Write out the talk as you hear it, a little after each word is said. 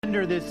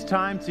Surrender this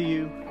time to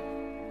you.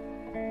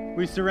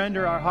 We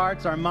surrender our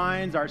hearts, our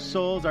minds, our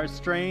souls, our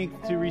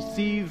strength to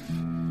receive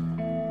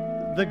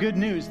the good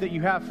news that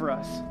you have for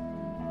us,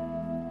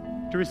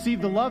 to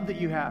receive the love that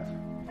you have.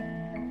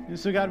 And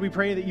so, God, we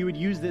pray that you would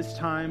use this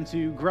time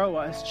to grow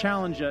us,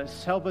 challenge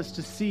us, help us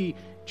to see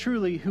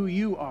truly who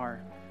you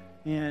are,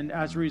 and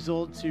as a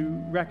result, to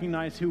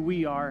recognize who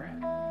we are.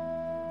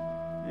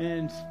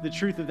 And the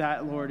truth of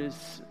that, Lord,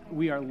 is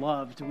we are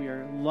loved. We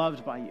are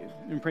loved by you.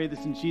 And pray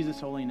this in Jesus'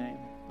 holy name.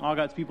 All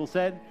God's people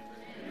said,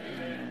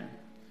 Amen.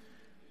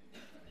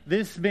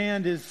 This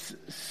band is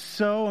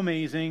so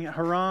amazing.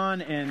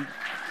 Haran and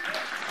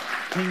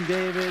King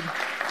David.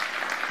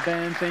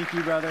 Ben, thank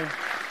you, brother.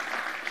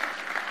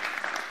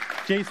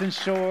 Jason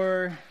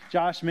Shore,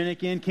 Josh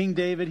Minikin, King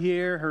David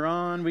here,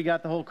 Haran, we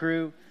got the whole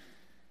crew.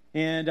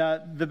 And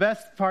the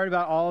best part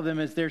about all of them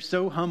is they're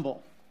so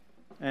humble.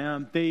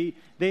 They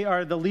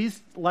are the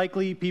least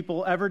likely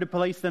people ever to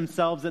place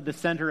themselves at the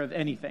center of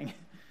anything.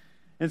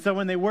 And so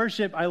when they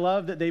worship, I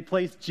love that they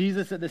place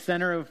Jesus at the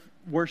center of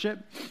worship.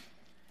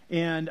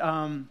 And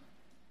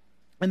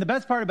the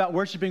best part about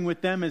worshiping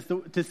with them is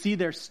to see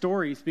their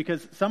stories,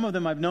 because some of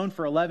them I've known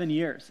for 11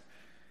 years.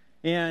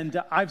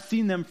 And I've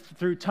seen them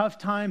through tough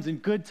times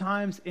and good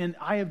times, and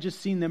I have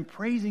just seen them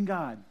praising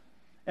God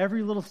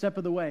every little step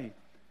of the way.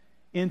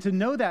 And to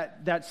know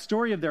that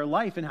story of their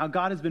life and how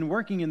God has been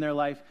working in their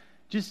life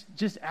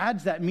just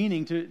adds that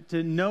meaning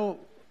to know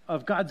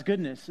of God's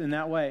goodness in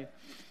that way.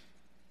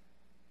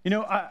 You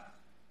know,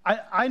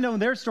 I know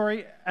their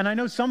story, and I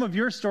know some of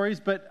your stories,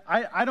 but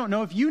I don't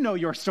know if you know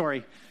your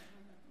story.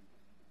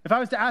 If I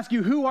was to ask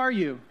you, who are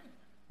you?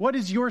 What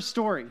is your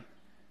story?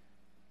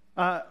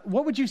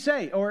 What would you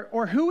say?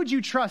 Or who would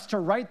you trust to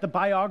write the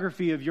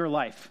biography of your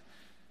life?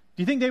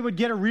 Do you think they would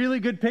get a really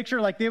good picture,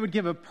 like they would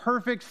give a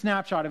perfect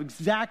snapshot of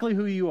exactly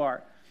who you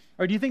are?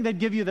 Or do you think they'd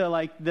give you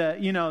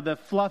the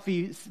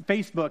fluffy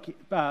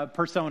Facebook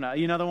persona,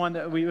 the one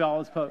that we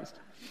always post?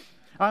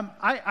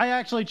 I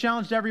actually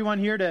challenged everyone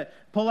here to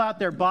pull out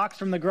their box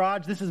from the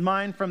garage. This is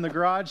mine from the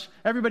garage.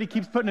 Everybody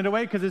keeps putting it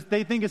away because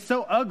they think it's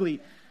so ugly.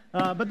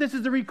 But this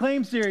is the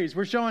Reclaim series.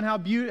 We're showing how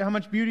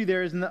much beauty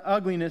there is in the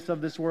ugliness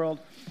of this world.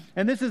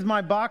 And this is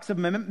my box of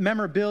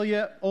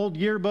memorabilia, old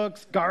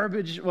yearbooks,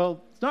 garbage.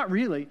 Well, it's not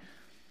really.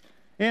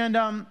 And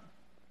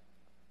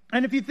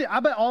if I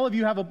bet all of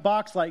you have a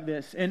box like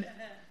this. And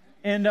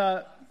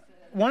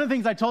one of the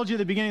things I told you at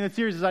the beginning of the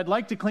series is I'd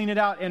like to clean it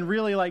out and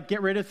really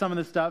get rid of some of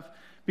the stuff,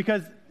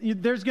 because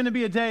there's going to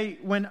be a day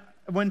when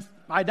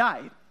I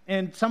die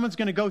and someone's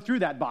going to go through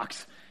that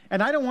box,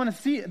 and I don't want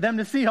to see them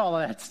to see all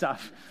of that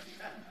stuff.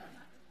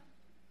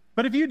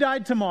 But if you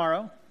died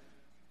tomorrow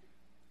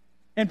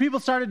and people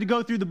started to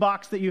go through the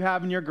box that you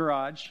have in your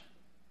garage,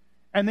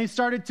 and they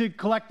started to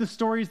collect the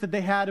stories that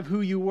they had of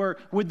who you were,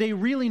 would they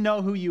really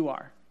know who you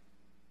are?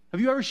 Have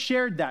you ever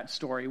shared that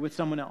story with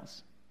someone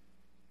else?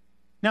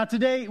 Now,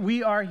 today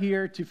we are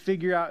here to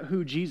figure out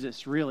who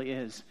Jesus really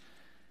is.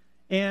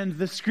 And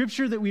the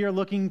scripture that we are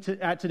looking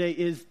at today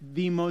is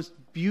the most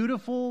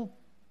beautiful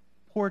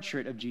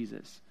portrait of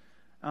Jesus.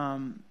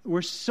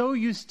 We're so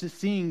used to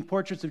seeing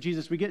portraits of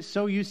Jesus. We get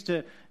so used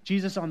to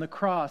Jesus on the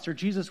cross or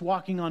Jesus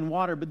walking on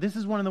water, but this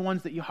is one of the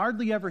ones that you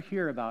hardly ever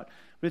hear about.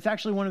 But it's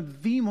actually one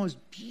of the most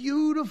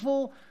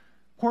beautiful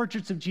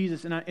portraits of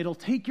Jesus, and it'll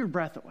take your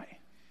breath away.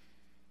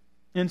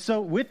 And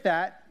so with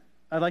that,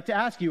 I'd like to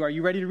ask you, are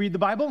you ready to read the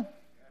Bible?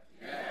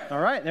 Yes. All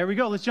right, there we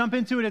go. Let's jump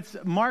into it. It's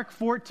Mark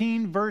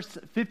 14, verse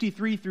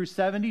 53 through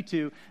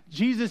 72.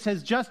 Jesus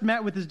has just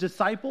met with his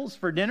disciples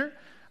for dinner,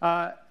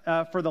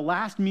 for the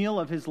last meal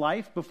of his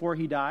life before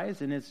he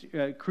dies and is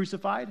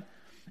crucified.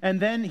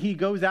 And then he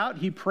goes out,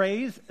 he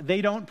prays.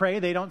 They don't pray.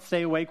 They don't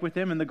stay awake with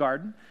him in the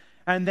garden.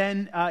 And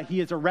then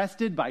he is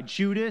arrested by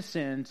Judas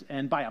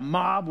and by a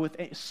mob with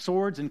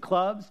swords and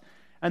clubs.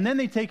 And then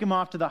they take him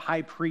off to the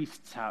high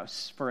priest's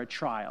house for a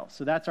trial.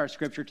 So that's our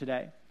scripture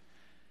today.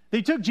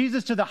 They took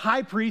Jesus to the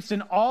high priest,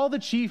 and all the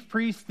chief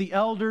priests, the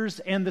elders,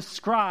 and the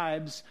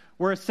scribes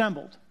were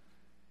assembled.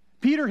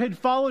 Peter had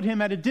followed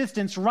him at a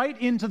distance right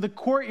into the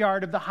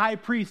courtyard of the high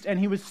priest, and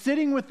he was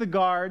sitting with the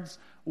guards,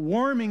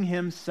 warming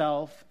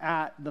himself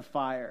at the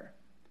fire.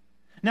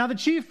 Now the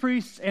chief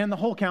priests and the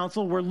whole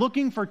council were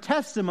looking for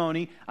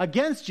testimony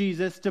against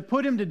Jesus to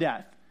put him to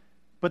death,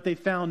 but they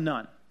found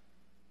none.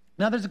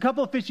 Now, there's a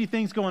couple of fishy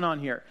things going on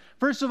here.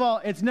 First of all,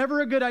 it's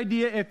never a good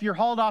idea if you're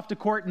hauled off to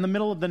court in the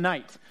middle of the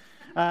night.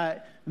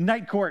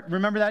 Night Court,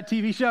 remember that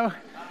TV show?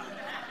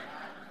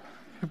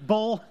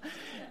 Bull.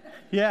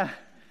 Yeah.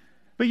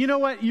 But you know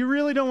what? You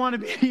really don't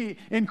want to be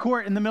in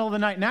court in the middle of the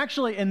night. And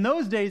actually, in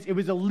those days, it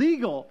was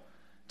illegal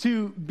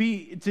to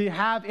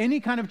have any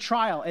kind of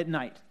trial at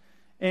night.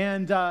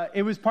 And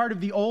it was part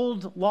of the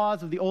old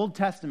laws of the Old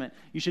Testament.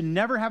 You should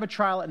never have a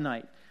trial at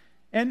night.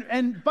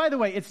 And by the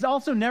way, it's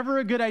also never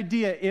a good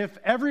idea if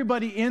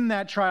everybody in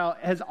that trial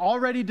has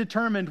already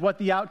determined what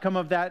the outcome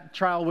of that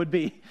trial would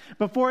be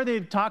before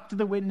they've talked to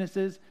the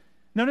witnesses.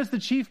 Notice the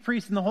chief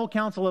priests and the whole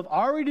council have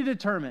already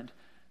determined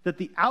that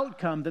the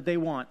outcome that they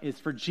want is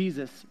for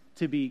Jesus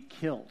to be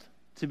killed,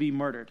 to be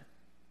murdered.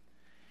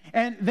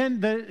 And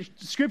then the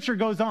scripture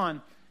goes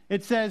on.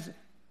 It says,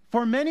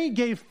 for many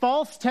gave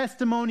false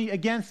testimony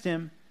against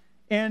him,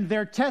 and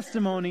their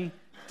testimony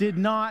did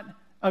not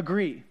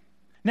agree.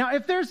 Now,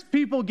 if there's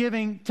people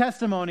giving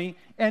testimony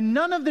and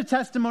none of the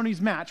testimonies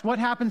match, what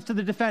happens to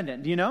the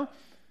defendant? Do you know?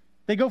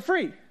 They go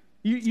free.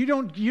 You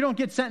don't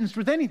get sentenced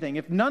with anything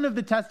if none of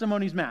the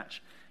testimonies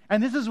match.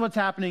 And this is what's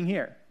happening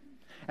here.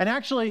 And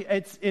actually,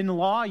 it's in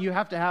law, you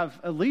have to have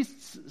at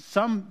least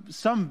some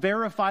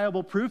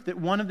verifiable proof that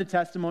one of the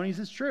testimonies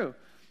is true.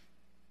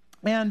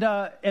 And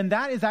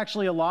that is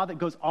actually a law that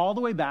goes all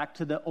the way back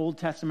to the Old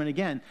Testament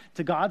again,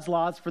 to God's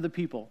laws for the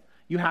people.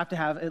 You have to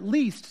have at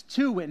least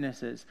 2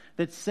 witnesses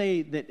that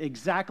say that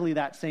exactly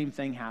that same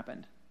thing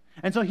happened.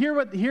 And so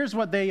here's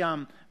what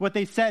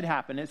they said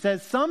happened. It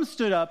says, some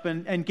stood up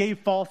and gave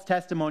false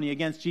testimony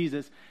against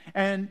Jesus,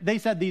 and they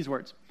said these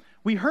words.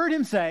 We heard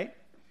him say,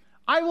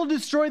 I will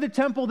destroy the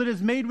temple that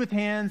is made with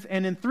hands,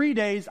 and in 3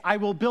 days I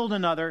will build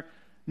another,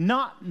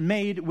 not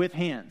made with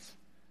hands.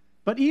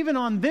 But even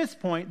on this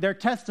point, their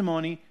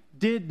testimony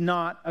did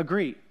not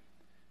agree.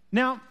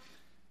 Now,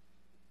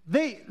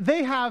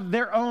 they have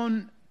their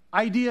own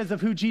ideas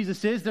of who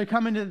Jesus is. They're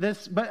coming to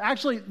this, but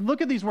actually,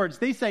 look at these words.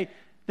 They say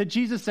that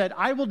Jesus said,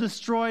 I will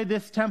destroy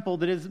this temple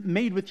that is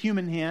made with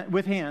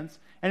with hands,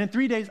 and in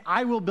 3 days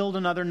I will build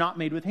another not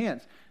made with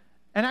hands.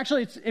 And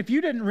actually, if you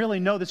didn't really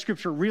know the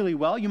scripture really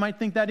well, you might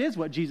think that is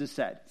what Jesus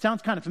said.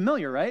 Sounds kind of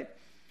familiar, right?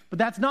 But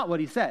that's not what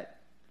he said.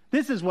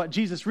 This is what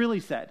Jesus really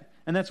said.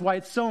 And that's why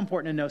it's so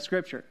important to know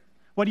scripture.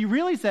 What he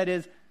really said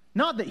is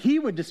not that he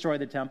would destroy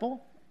the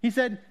temple. He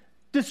said,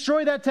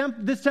 destroy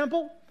this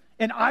temple,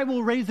 and I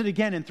will raise it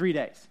again in 3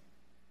 days.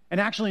 And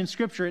actually in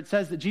scripture, it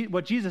says that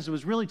what Jesus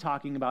was really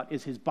talking about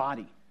is his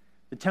body,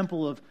 the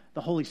temple of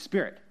the Holy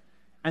Spirit,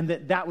 and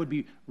that would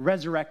be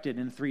resurrected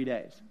in 3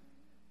 days.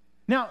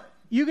 Now,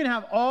 you can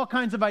have all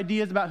kinds of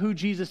ideas about who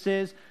Jesus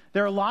is.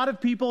 There are a lot of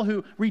people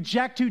who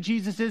reject who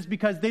Jesus is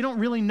because they don't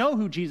really know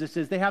who Jesus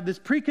is. They have this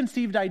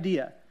preconceived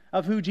idea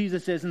of who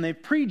Jesus is, and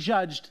they've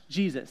prejudged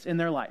Jesus in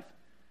their life.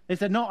 They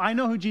said, no, I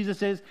know who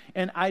Jesus is,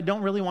 and I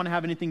don't really want to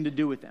have anything to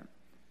do with him.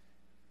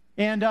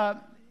 And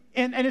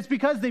it's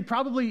because they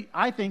probably,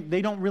 I think,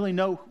 they don't really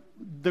know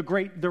the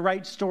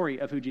right story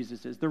of who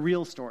Jesus is, the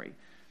real story.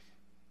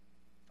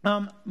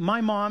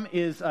 My mom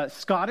is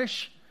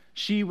Scottish.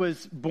 She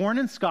was born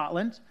in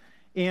Scotland.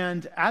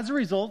 And as a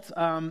result,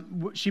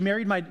 she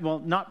married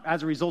not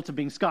as a result of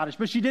being Scottish,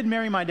 but she did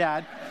marry my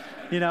dad,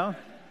 you know.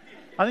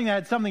 I think that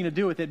had something to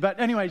do with it. But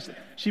anyways,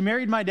 she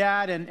married my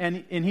dad,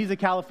 and he's a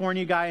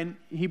California guy, and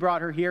he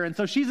brought her here. And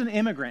so she's an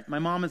immigrant. My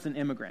mom is an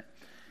immigrant.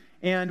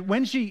 And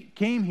when she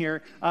came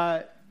here,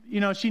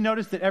 she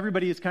noticed that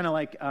everybody is kind of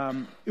like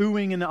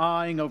oohing and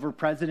aahing over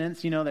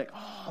presidents,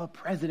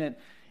 president.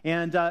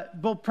 And,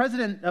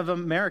 president of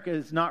America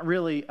is not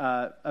really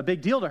a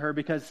big deal to her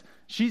because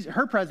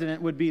her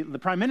president would be the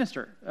prime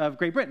minister of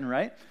Great Britain,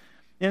 right?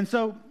 And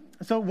so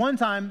one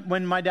time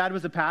when my dad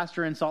was a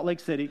pastor in Salt Lake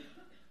City,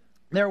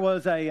 there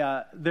was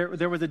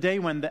a day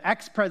when the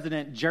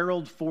ex-president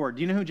Gerald Ford,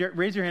 do you know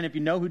raise your hand if you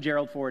know who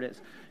Gerald Ford is.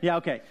 Yeah,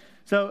 okay.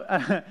 So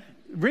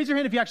raise your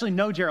hand if you actually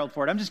know Gerald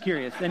Ford. I'm just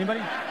curious. Anybody?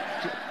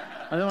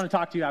 I don't want to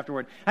talk to you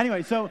afterward.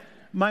 Anyway, so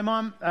my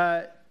mom,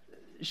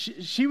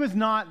 she was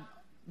not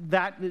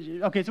that,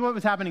 okay, so what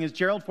was happening is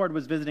Gerald Ford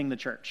was visiting the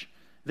church.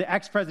 The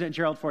ex-president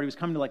Gerald Ford, he was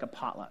coming to like a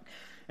potluck.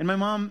 And my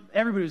mom,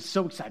 everybody was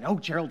so excited. Oh,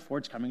 Gerald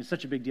Ford's coming. It's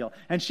such a big deal.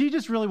 And she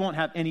just really won't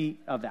have any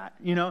of that.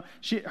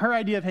 Her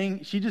idea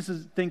of she just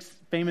thinks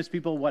famous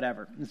people,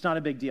 whatever. It's not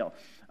a big deal.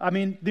 I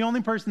mean, the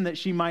only person that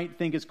she might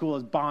think is cool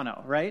is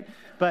Bono, right?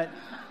 But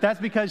that's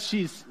because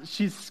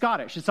she's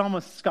Scottish. It's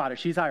almost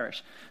Scottish. She's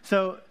Irish.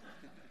 So,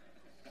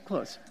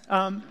 close.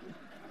 Not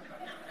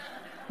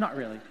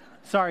really.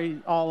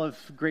 Sorry, all of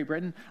Great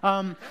Britain.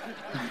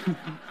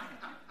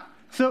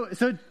 So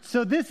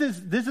this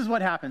is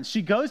what happens.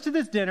 She goes to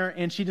this dinner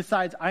and she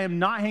decides, I am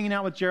not hanging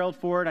out with Gerald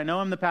Ford. I know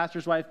I'm the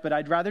pastor's wife, but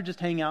I'd rather just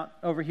hang out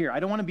over here. I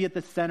don't want to be at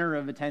the center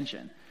of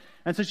attention.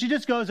 And so she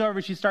just goes over,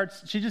 she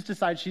just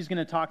decides she's going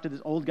to talk to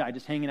this old guy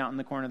just hanging out in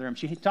the corner of the room.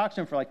 She talks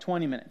to him for like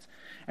 20 minutes.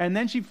 And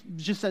then she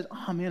just says,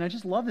 oh man, I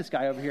just love this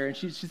guy over here. And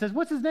she says,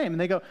 what's his name?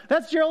 And they go,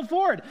 that's Gerald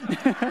Ford.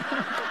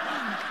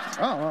 Oh,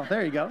 well,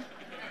 there you go.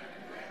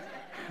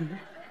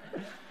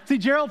 See,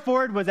 Gerald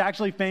Ford was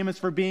actually famous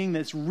for being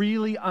this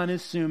really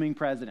unassuming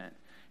president.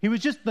 He was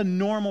just the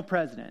normal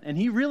president, and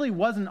he really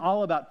wasn't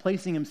all about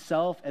placing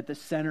himself at the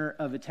center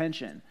of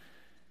attention.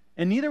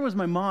 And neither was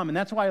my mom, and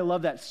that's why I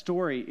love that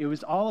story. It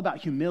was all about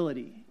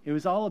humility. It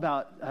was all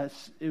about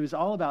us. It was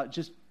all about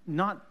just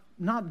not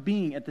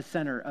being at the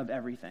center of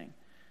everything.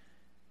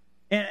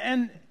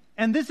 And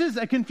this is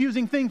a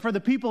confusing thing for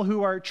the people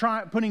who are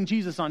putting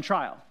Jesus on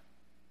trial,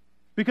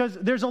 because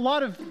there's a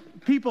lot of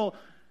people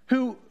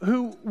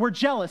who were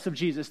jealous of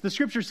Jesus. The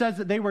scripture says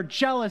that they were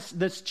jealous,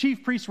 the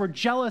chief priests were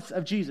jealous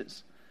of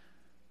Jesus.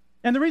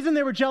 And the reason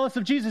they were jealous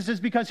of Jesus is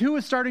because who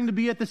was starting to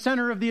be at the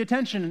center of the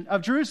attention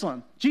of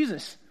Jerusalem?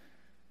 Jesus.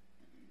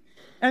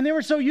 And they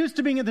were so used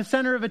to being at the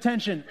center of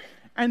attention,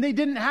 and they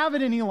didn't have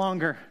it any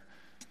longer.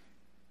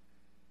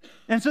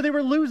 And so they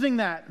were losing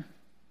that.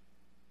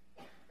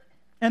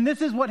 And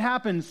this is what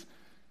happens.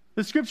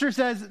 The scripture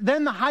says,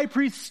 then the high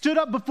priest stood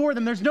up before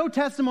them. There's no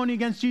testimony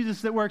against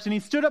Jesus that works. And he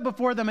stood up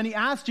before them and he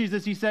asked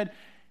Jesus, he said,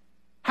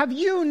 have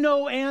you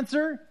no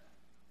answer?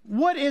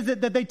 What is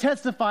it that they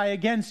testify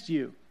against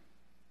you?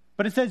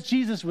 But it says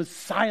Jesus was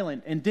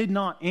silent and did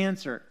not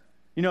answer.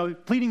 You know,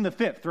 pleading the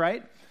fifth,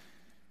 right?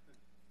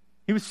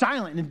 He was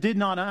silent and did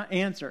not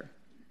answer.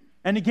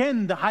 And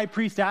again, the high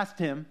priest asked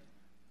him,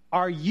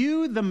 are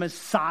you the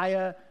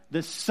Messiah,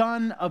 the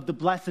Son of the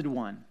Blessed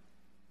One?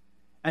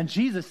 And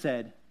Jesus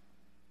said,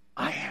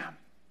 I am.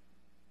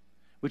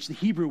 Which the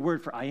Hebrew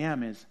word for I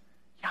am is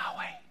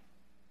Yahweh.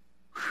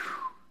 Whew.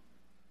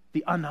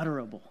 The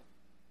unutterable.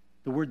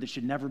 The word that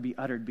should never be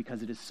uttered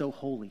because it is so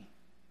holy.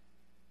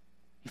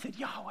 He said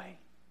Yahweh.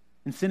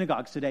 In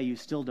synagogues today, you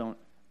still don't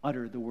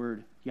utter the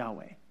word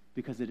Yahweh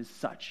because it is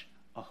such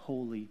a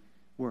holy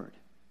word.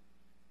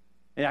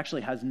 It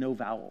actually has no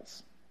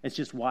vowels. It's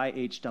just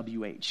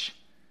YHWH.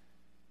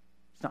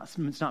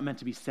 It's not meant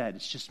to be said.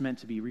 It's just meant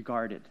to be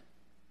regarded.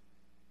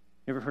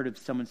 You ever heard of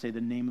someone say the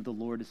name of the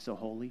Lord is so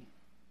holy?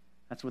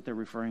 That's what they're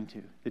referring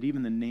to. That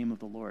even the name of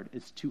the Lord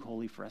is too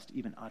holy for us to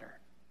even utter.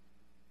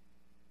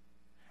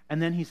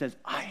 And then he says,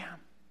 I am.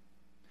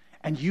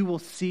 And you will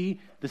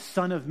see the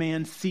Son of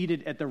Man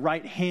seated at the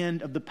right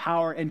hand of the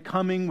power and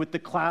coming with the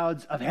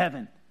clouds of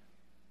heaven.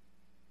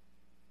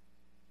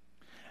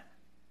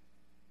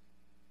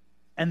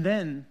 And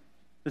then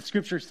the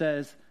scripture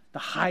says the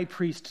high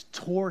priest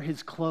tore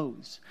his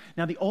clothes.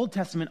 Now the Old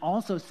Testament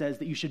also says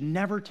that you should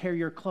never tear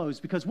your clothes,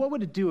 because what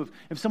would it do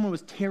if someone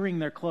was tearing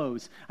their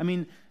clothes? I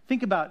mean,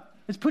 think about,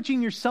 it's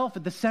putting yourself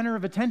at the center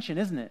of attention,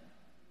 isn't it?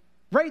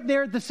 Right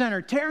there at the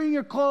center, tearing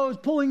your clothes,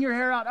 pulling your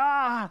hair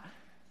out.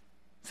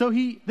 So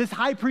this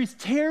high priest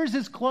tears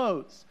his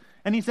clothes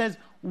and he says,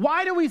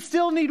 why do we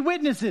still need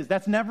witnesses?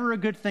 That's never a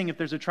good thing if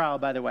there's a trial,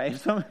 by the way.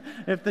 So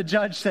if the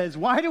judge says,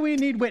 why do we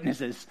need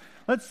witnesses?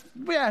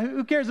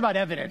 Who cares about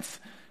evidence?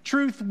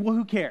 Truth, well,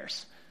 who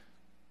cares?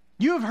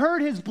 You have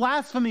heard his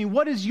blasphemy.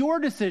 What is your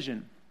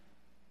decision?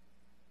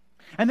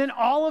 And then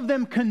all of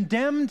them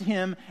condemned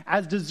him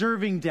as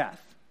deserving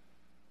death.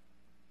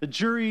 The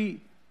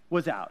jury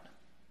was out.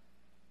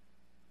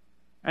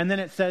 And then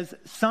it says,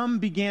 some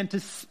began to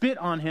spit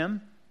on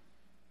him,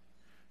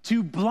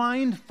 to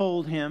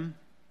blindfold him,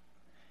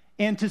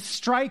 and to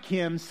strike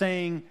him,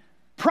 saying,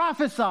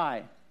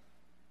 prophesy.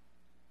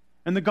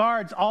 And the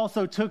guards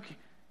also took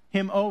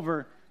him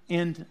over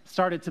and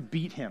started to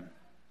beat him.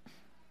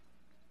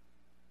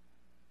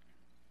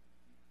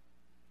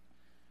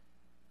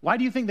 Why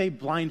do you think they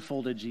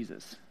blindfolded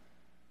Jesus?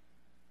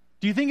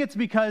 Do you think it's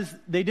because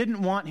they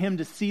didn't want him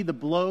to see the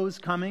blows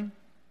coming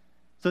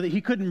so that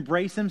he couldn't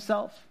brace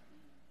himself?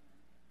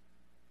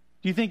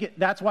 Do you think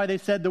that's why they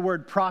said the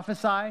word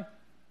prophesy?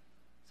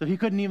 So he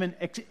couldn't even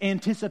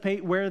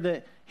anticipate where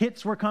the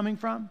hits were coming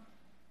from?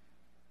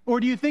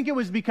 Or do you think it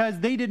was because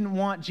they didn't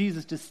want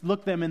Jesus to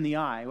look them in the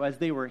eye as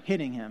they were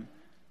hitting him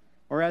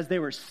or as they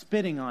were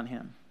spitting on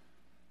him?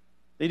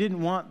 They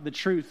didn't want the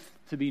truth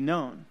to be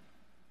known.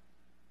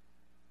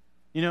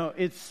 You know,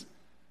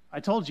 I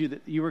told you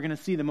that you were going to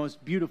see the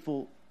most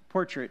beautiful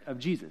portrait of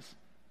Jesus.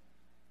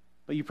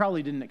 But you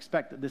probably didn't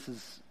expect that this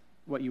is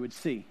what you would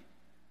see.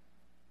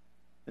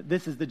 That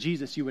this is the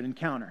Jesus you would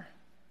encounter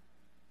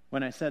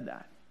when I said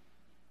that.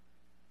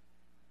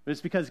 But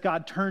it's because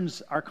God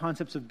turns our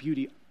concepts of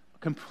beauty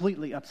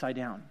completely upside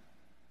down.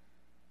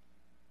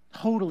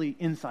 Totally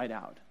inside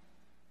out.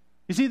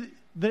 You see,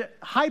 the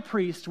high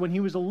priest, when he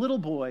was a little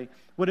boy,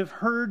 would have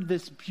heard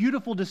this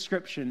beautiful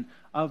description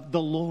of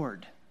the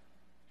Lord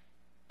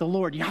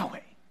Yahweh.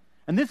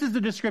 And this is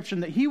the description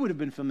that he would have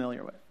been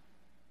familiar with.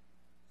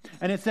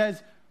 And it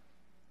says,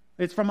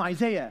 it's from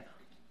Isaiah,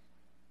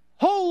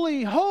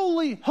 holy,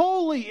 holy,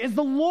 holy is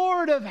the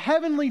Lord of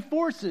heavenly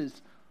forces.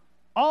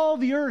 All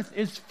the earth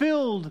is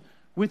filled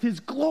with his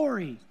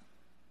glory.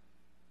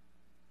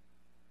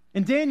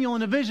 And Daniel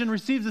in a vision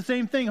receives the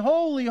same thing.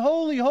 Holy,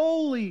 holy,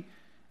 holy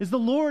is the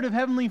Lord of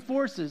heavenly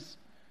forces.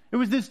 It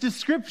was this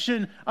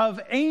description of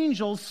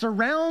angels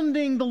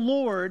surrounding the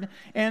Lord,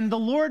 and the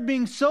Lord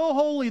being so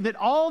holy that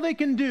all they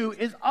can do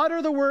is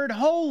utter the word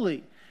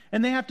holy.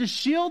 And they have to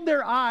shield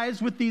their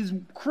eyes with these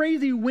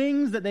crazy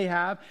wings that they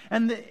have,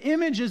 and the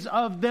images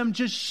of them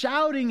just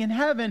shouting in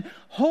heaven,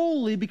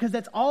 holy, because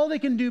that's all they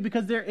can do,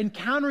 because they're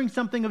encountering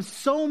something of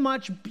so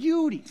much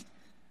beauty.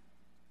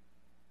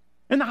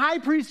 And the high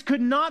priest could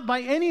not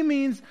by any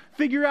means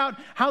figure out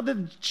how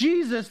the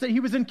Jesus that he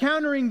was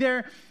encountering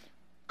there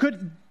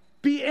could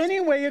be any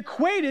way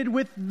equated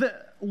with the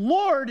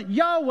Lord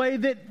Yahweh,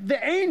 that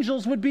the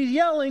angels would be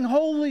yelling,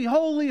 holy,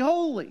 holy,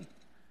 holy.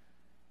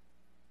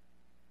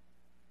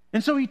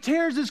 And so he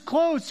tears his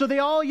clothes, so they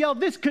all yell,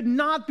 this could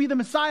not be the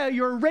Messiah.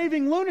 You're a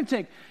raving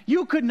lunatic.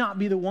 You could not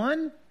be the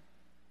one.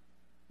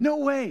 No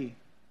way.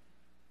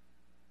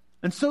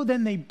 And so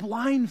then they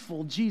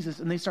blindfold Jesus,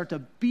 and they start to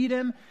beat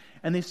him,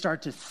 and they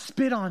start to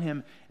spit on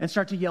him, and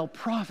start to yell,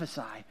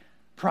 prophesy,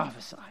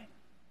 prophesy.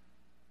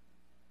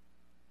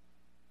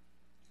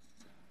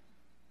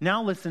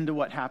 Now listen to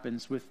what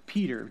happens with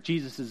Peter,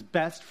 Jesus'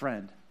 best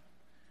friend.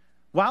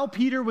 While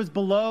Peter was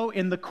below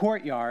in the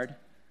courtyard,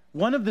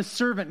 one of the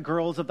servant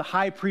girls of the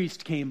high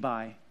priest came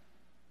by.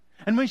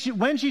 And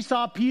when she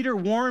saw Peter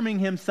warming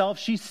himself,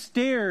 she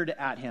stared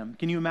at him.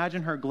 Can you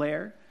imagine her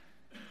glare?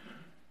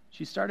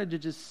 She started to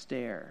just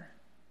stare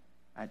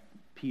at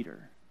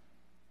Peter.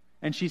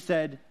 And she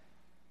said,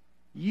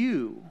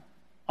 "You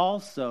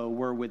also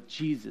were with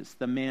Jesus,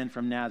 the man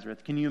from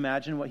Nazareth." Can you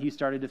imagine what he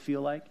started to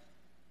feel like?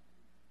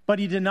 But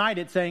he denied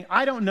it, saying,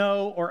 "I don't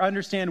know or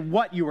understand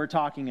what you are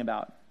talking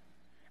about."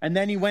 And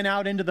then he went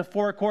out into the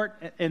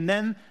forecourt, and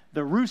then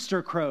the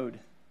rooster crowed.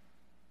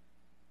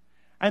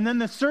 And then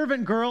the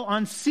servant girl,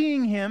 on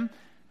seeing him,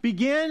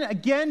 began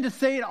again to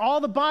say to all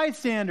the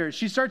bystanders,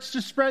 she starts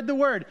to spread the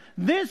word,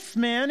 "This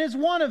man is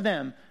one of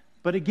them."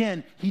 But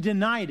again, he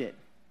denied it.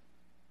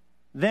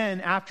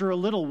 Then, after a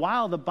little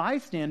while, the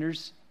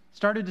bystanders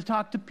started to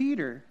talk to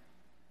Peter.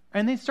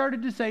 And they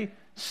started to say,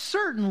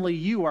 "Certainly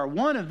you are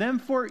one of them,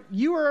 for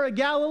you are a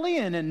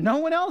Galilean, and no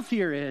one else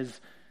here is."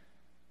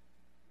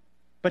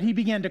 But he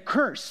began to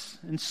curse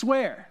and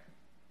swear.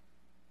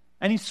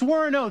 And he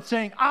swore an oath,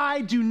 saying,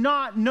 "I do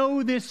not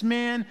know this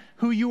man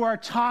who you are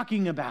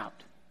talking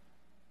about."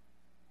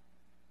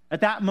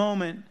 At that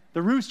moment,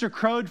 the rooster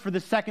crowed for the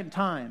second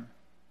time.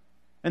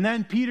 And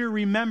then Peter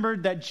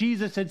remembered that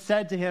Jesus had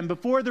said to him,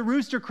 "Before the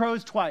rooster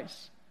crows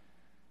twice,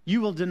 you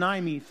will deny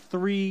me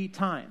 3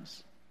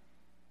 times."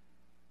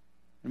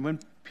 And when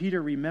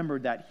Peter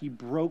remembered that, he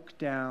broke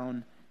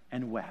down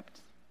and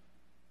wept.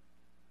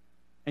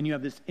 And you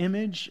have this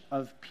image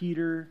of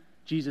Peter,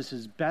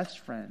 Jesus' best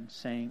friend,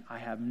 saying, "I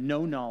have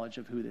no knowledge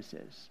of who this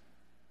is."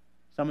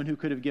 Someone who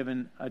could have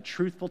given a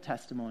truthful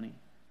testimony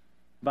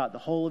about the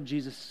whole of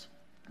Jesus'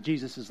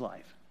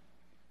 life.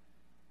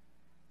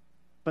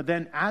 But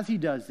then as he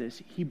does this,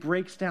 he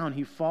breaks down,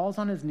 he falls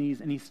on his knees,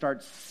 and he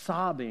starts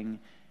sobbing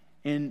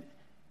in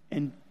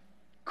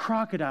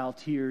crocodile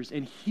tears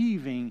and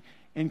heaving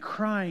and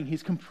crying.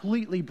 He's a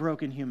completely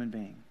broken human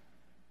being.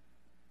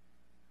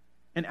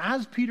 And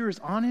as Peter is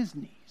on his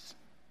knees,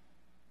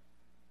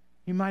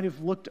 he might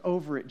have looked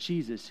over at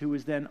Jesus, who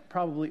was then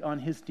probably on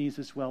his knees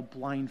as well,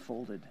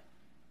 blindfolded,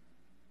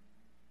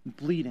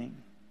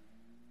 bleeding,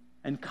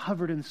 and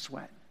covered in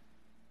sweat.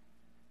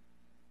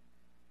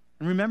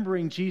 And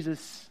remembering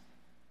Jesus,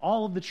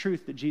 all of the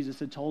truth that Jesus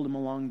had told him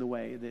along the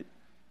way, that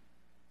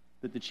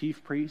the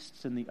chief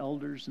priests and the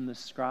elders and the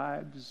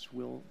scribes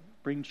will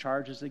bring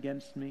charges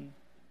against me,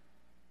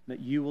 that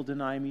you will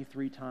deny me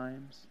 3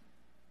 times.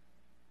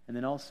 And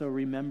then also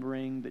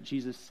remembering that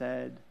Jesus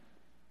said,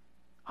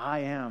 I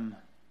am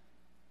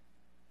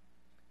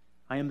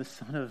the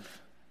Son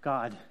of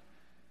God,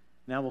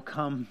 and I will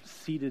come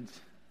seated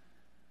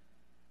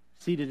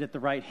at the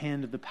right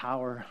hand of the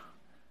power,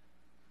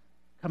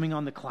 coming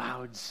on the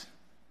clouds.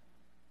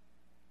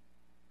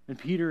 And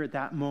Peter at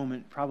that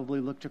moment probably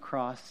looked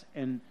across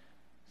and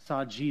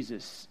saw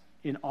Jesus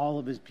in all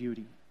of his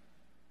beauty.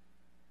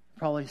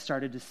 Probably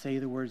started to say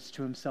the words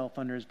to himself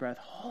under his breath,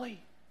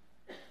 "Holy,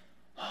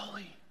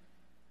 holy,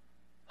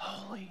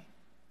 holy,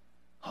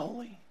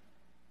 holy."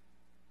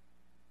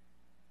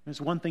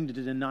 There's one thing to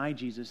deny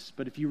Jesus,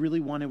 but if you really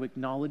want to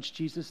acknowledge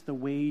Jesus, the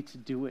way to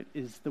do it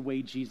is the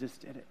way Jesus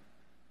did it,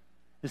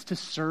 is to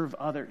serve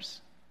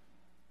others.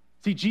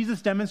 See,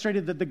 Jesus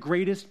demonstrated that the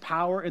greatest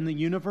power in the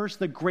universe,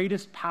 the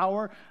greatest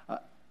power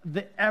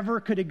that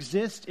ever could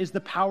exist, is the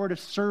power to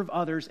serve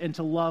others and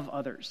to love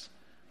others.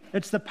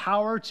 It's the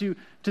power to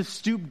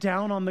stoop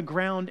down on the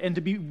ground and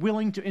to be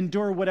willing to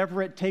endure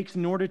whatever it takes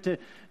in order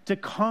to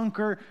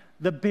conquer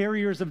the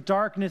barriers of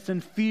darkness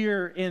and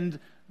fear and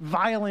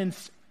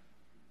violence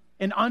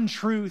and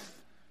untruth,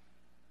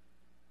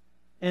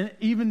 and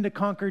even to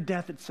conquer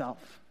death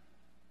itself.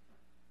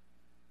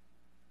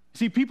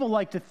 See, people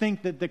like to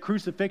think that the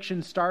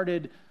crucifixion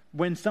started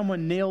when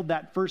someone nailed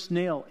that first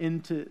nail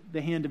into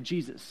the hand of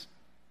Jesus.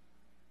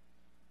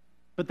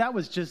 But that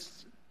was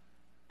just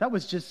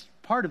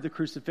part of the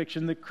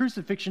crucifixion. The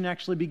crucifixion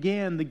actually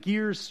began, the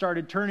gears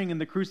started turning in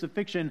the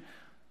crucifixion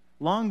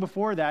long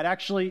before that.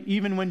 Actually,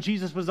 even when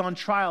Jesus was on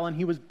trial and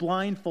he was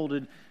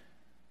blindfolded,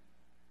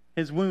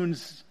 his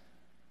wounds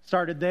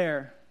started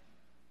there.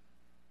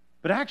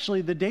 But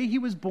actually, the day he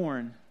was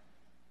born,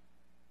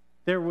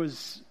 there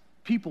was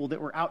people that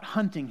were out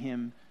hunting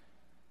him.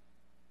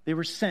 They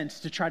were sent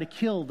to try to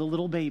kill the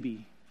little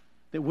baby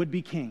that would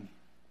be king.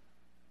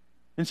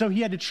 And so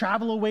he had to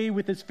travel away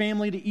with his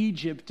family to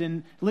Egypt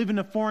and live in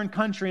a foreign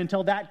country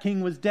until that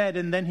king was dead,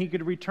 and then he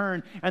could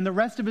return. And the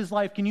rest of his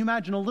life, can you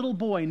imagine a little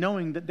boy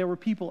knowing that there were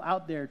people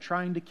out there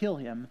trying to kill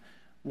him,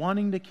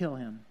 wanting to kill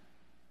him?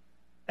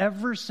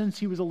 Ever since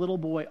he was a little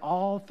boy,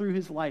 all through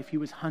his life, he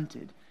was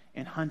hunted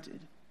and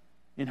hunted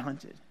and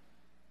hunted.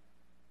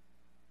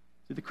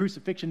 So the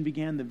crucifixion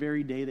began the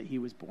very day that he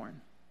was born.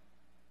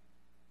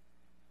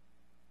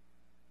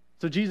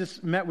 So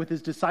Jesus met with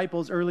his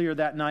disciples earlier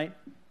that night.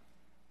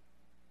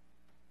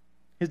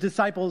 His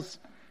disciples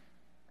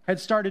had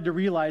started to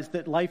realize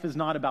that life is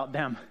not about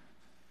them.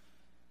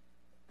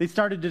 They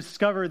started to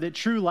discover that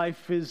true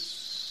life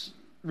is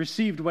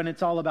received when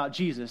it's all about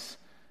Jesus.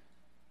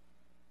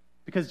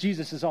 Because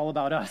Jesus is all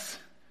about us.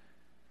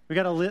 We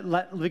got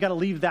to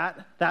leave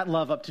that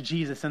love up to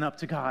Jesus and up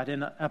to God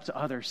and up to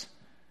others.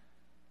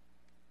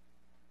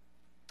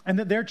 And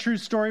that their true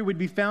story would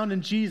be found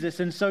in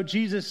Jesus. And so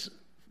Jesus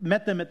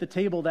met them at the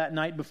table that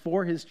night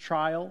before his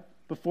trial,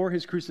 before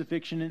his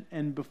crucifixion,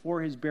 and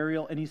before his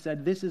burial. And he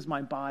said, "This is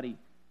my body.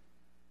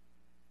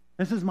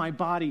 This is my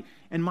body.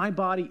 And my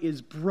body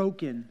is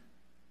broken,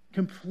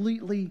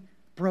 completely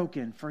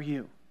broken for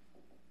you.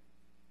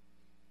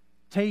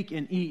 Take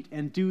and eat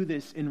and do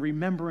this in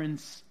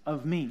remembrance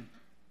of me."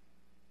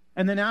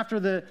 And then after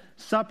the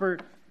supper,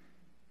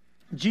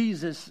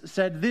 Jesus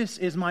said, "This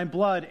is my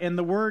blood." And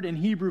the word in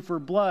Hebrew for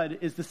blood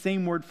is the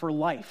same word for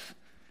life.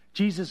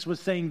 Jesus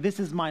was saying, "This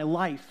is my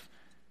life,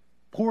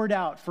 poured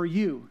out for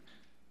you,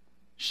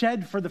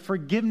 shed for the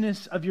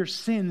forgiveness of your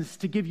sins,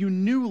 to give you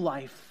new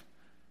life,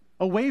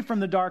 away from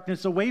the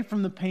darkness, away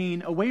from the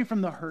pain, away from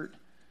the hurt,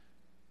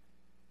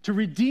 to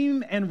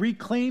redeem and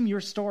reclaim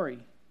your story.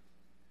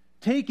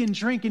 Take and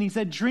drink." And he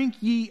said, "Drink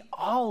ye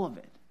all of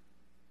it,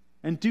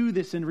 and do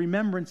this in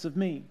remembrance of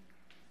me."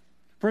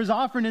 For as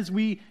often as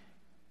we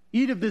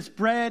eat of this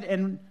bread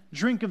and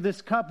drink of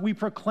this cup, we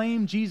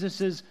proclaim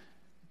Jesus'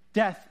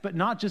 death, but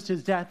not just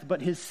his death,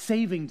 but his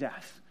saving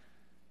death,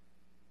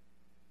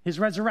 his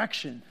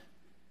resurrection,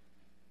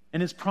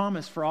 and his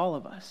promise for all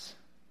of us.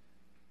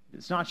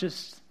 It's not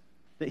just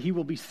that he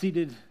will be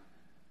seated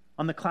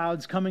on the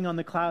clouds, coming on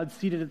the clouds,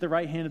 seated at the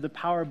right hand of the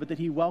power, but that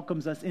he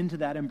welcomes us into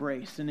that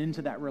embrace and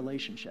into that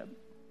relationship.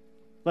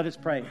 Let us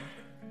pray.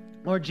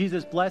 Lord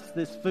Jesus, bless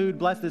this food,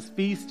 bless this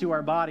feast to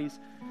our bodies.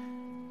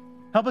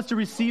 Help us to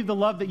receive the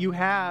love that you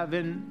have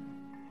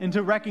and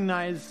to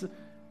recognize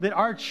that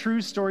our true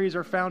stories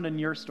are found in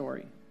your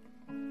story.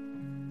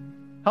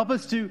 Help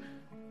us to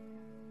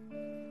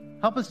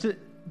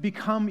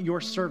become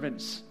your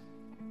servants,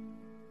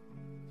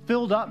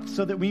 filled up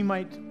so that we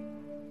might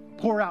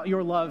pour out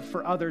your love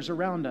for others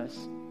around us,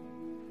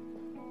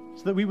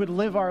 so that we would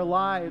live our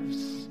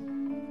lives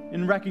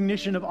in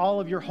recognition of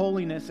all of your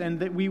holiness, and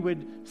that we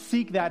would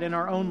seek that in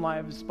our own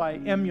lives by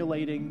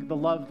emulating the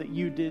love that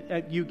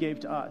you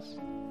gave to us.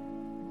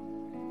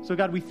 So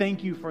God, we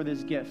thank you for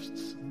these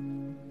gifts,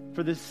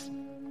 for this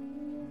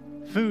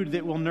food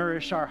that will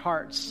nourish our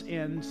hearts,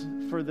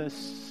 and for the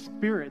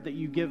spirit that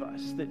you give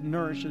us that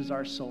nourishes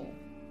our soul.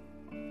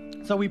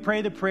 So we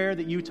pray the prayer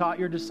that you taught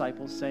your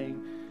disciples, saying,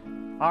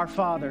 "Our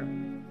Father,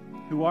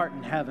 who art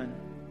in heaven,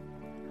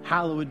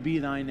 hallowed be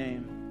thy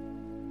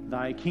name.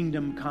 Thy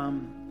kingdom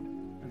come,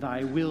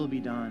 thy will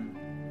be done,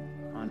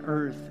 on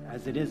earth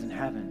as it is in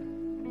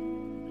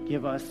heaven.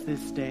 Give us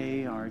this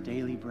day our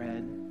daily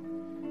bread,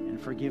 and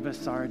forgive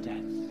us our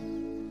debts,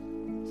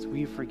 as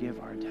we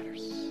forgive our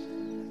debtors.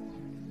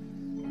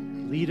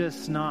 Lead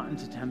us not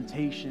into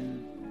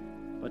temptation,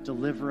 but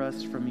deliver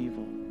us from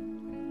evil.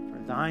 For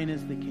thine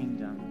is the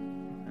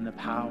kingdom, and the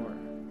power,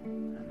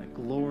 and the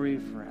glory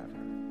forever.